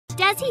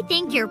Does he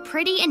think you're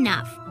pretty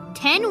enough?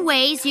 10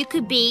 ways you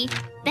could be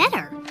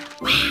better.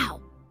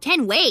 Wow,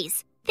 10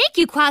 ways. Thank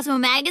you, Quasmo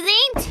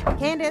Magazine.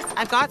 Candace,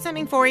 I've got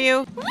something for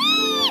you.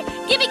 Whee!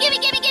 Gimme!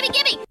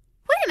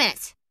 Wait a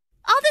minute.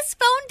 All this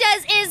phone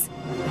does is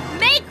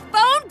make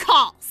phone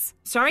calls.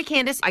 Sorry,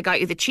 Candace, I got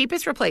you the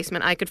cheapest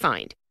replacement I could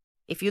find.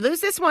 If you lose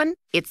this one,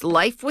 it's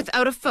life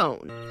without a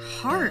phone.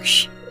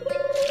 Harsh.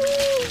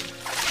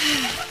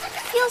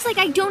 Feels like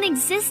I don't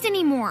exist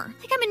anymore.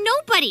 Like I'm a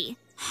nobody.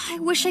 I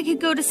wish I could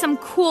go to some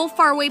cool,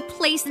 faraway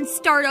place and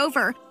start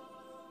over.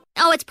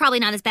 Oh, it's probably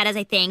not as bad as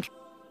I think.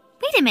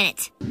 Wait a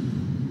minute.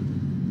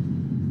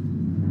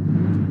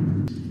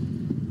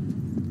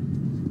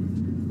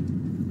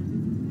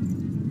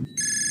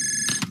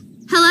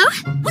 Hello?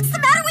 What's the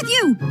matter with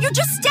you? You're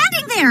just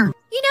standing there.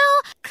 You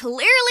know,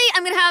 clearly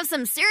I'm gonna have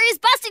some serious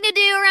busting to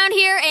do around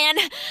here, and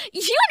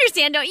you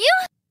understand, don't you?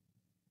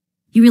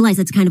 You realize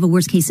that's kind of a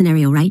worst-case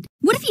scenario, right?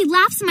 What if he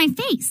laughs in my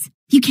face?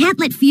 You can't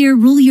let fear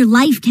rule your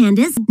life,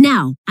 Candace.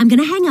 Now, I'm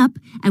gonna hang up,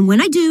 and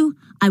when I do,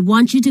 I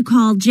want you to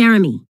call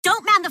Jeremy.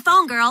 Don't man the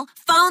phone, girl.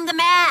 Phone the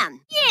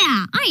man.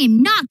 Yeah, I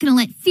am not gonna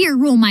let fear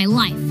rule my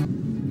life.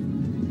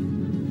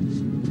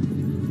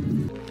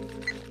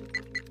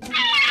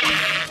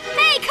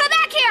 Hey, come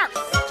back here!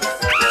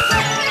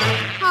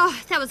 Oh,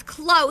 that was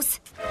close.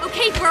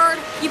 Okay, Bird,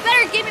 you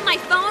better give me my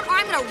phone or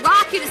I'm gonna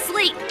rock you to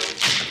sleep.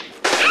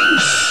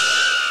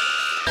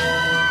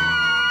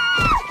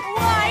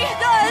 Why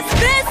does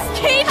this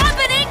keep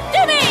happening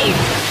to me?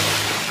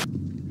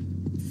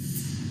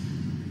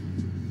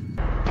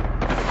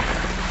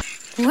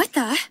 What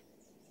the?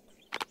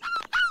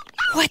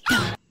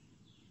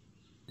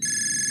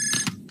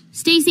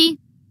 Stacy?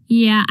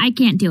 Yeah, I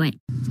can't do it.